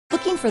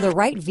Looking for the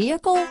right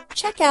vehicle?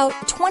 Check out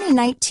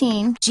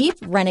 2019 Jeep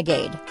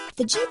Renegade.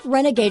 The Jeep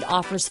Renegade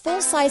offers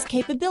full-size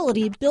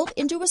capability built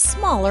into a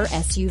smaller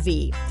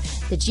SUV.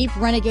 The Jeep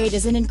Renegade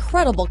is an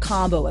incredible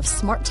combo of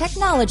smart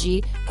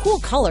technology, cool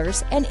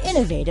colors, and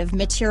innovative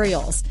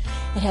materials.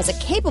 It has a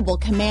capable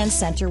command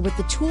center with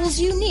the tools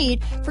you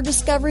need for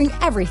discovering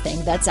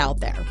everything that's out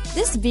there.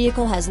 This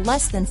vehicle has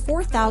less than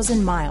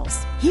 4,000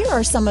 miles. Here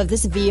are some of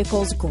this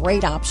vehicle's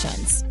great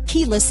options: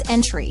 keyless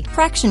entry,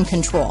 traction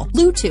control,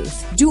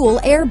 Bluetooth, dual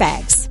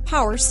airbags,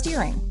 power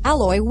steering,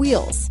 alloy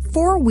wheels,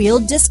 four-wheel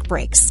disc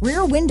brakes,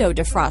 rear window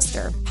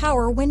defroster,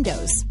 power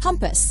windows,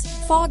 compass,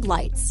 fog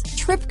lights,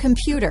 trip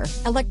computer,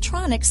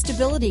 electronic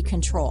stability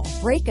control,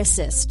 brake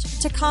assist,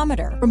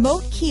 tachometer,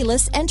 remote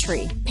keyless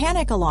entry,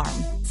 panic alarm,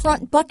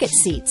 front bucket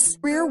seats,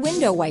 rear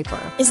window wiper.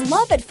 Is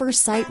love at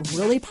first sight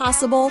really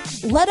possible?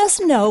 Let us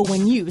know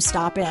when you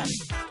stop in.